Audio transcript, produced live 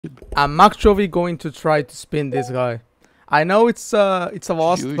I'm actually going to try to spin this guy. I know it's a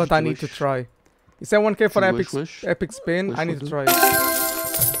loss, but I need to try. You said 1k for epic spin. I need to try it.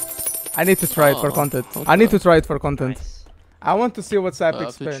 I need to try it for content. I need to try it for content. I want to see what's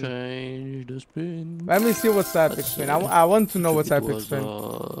epic spin. Let me see what's epic spin. I want to know what's epic spin.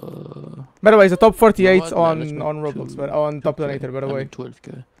 By the way, it's a top 48 on Roblox, but on top donator. By the way,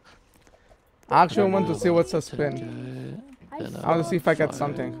 I actually want to see what's a spin. I want to see if I get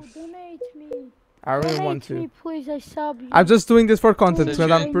something. I really want to. Please, I sub you. I'm just doing this for content,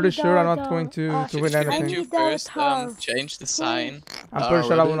 but I'm pretty sure I'm not going to win anything. You first change the sign. I'm pretty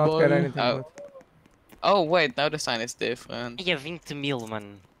sure I will not get anything. Oh wait, now the sign is different. Yeah, 20.000,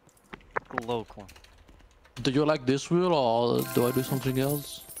 man. Louco. Do you like this wheel or do I do something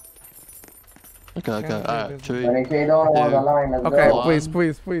else? Okay, alright, 3, 2, okay,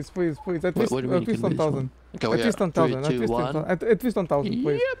 please, at least 1,000. Okay, at least 1,000, at least 1,000, at least 1,000,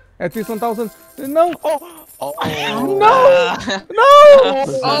 please. Yep. At least 1,000. No! Oh! No! No!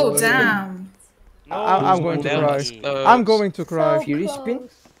 Oh, damn. I'm going to cry. I'm going to cry. Fury spin?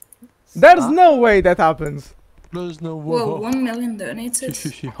 There's no way that happens. There's no way. Whoa, 1 million donated.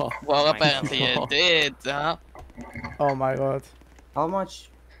 Well, apparently it did, huh? Oh my god. How much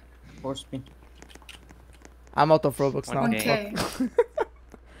for spin? I'm out of Roblox now. 1k.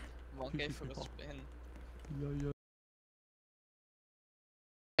 1k for a spin.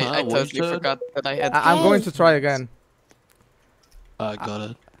 I totally forgot that I had. I'm going to try again. I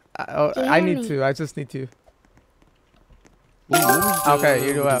got it. I need to. I just need to. Okay,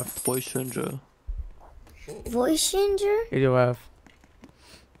 here you have. Voice changer. Voice changer? Here you have.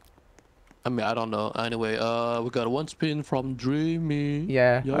 I mean, I don't know. Anyway, we got 1 spin from Dreameey.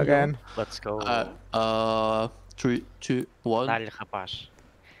 Yeah, again. Let's go. 3, 2, 1. Dá-lhe, rapaz.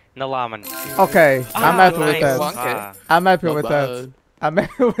 Na lá, mano. Okay, I'm happy with that. I'm happy with that. I'm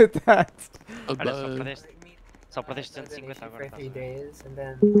happy with that. Olha, só perdeste 250 agora.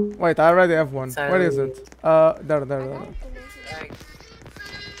 Wait, I already have one. Where is it? There.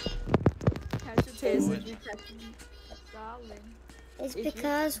 It's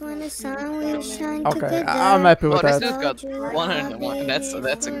because when the sun will shine okay, together. I'm happy with that. This got 101. That's a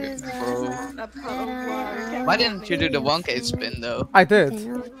good throw. Why didn't you do the 1k spin though? I did.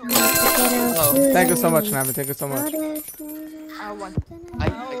 Oh. Thank you so much, Nami. Thank you so much. I want to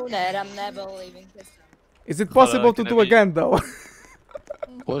know that I'm never leaving this. Is it possible to do again though?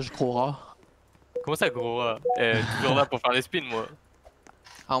 Ouais, je crois. Comment ça, gros? Toujours là pour faire les spins, moi.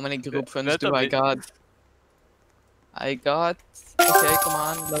 How many group funds do I got? Okay, come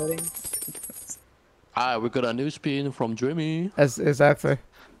on, loading. Alright, we got a new spin from Dreameey. Exactly.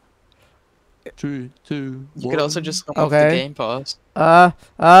 3, 2, 1. You could also just come off the game pass.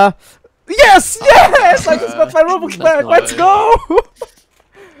 Yes! I just got my Robux back! Let's go!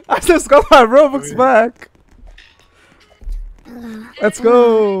 I just got my Robux back! Let's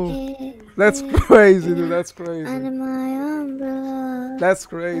go! That's crazy, dude. That's crazy. That's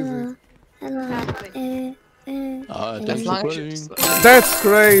crazy. Thanks for playing. That's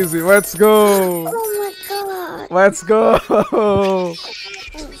crazy. Let's go. Oh my god. Let's go.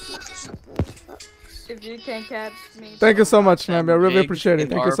 If you can catch me. Thank you so much, Nami. I really appreciate it.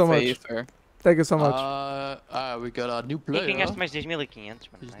 Thank you so much. Thank you so much. We got a new player. Quem ganhaste mais 10.500,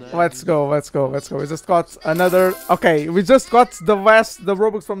 mano? Let's go. We just got another. Okay, we just got the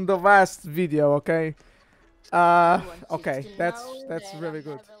Robux from the last video. Okay. Okay, that's really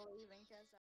good.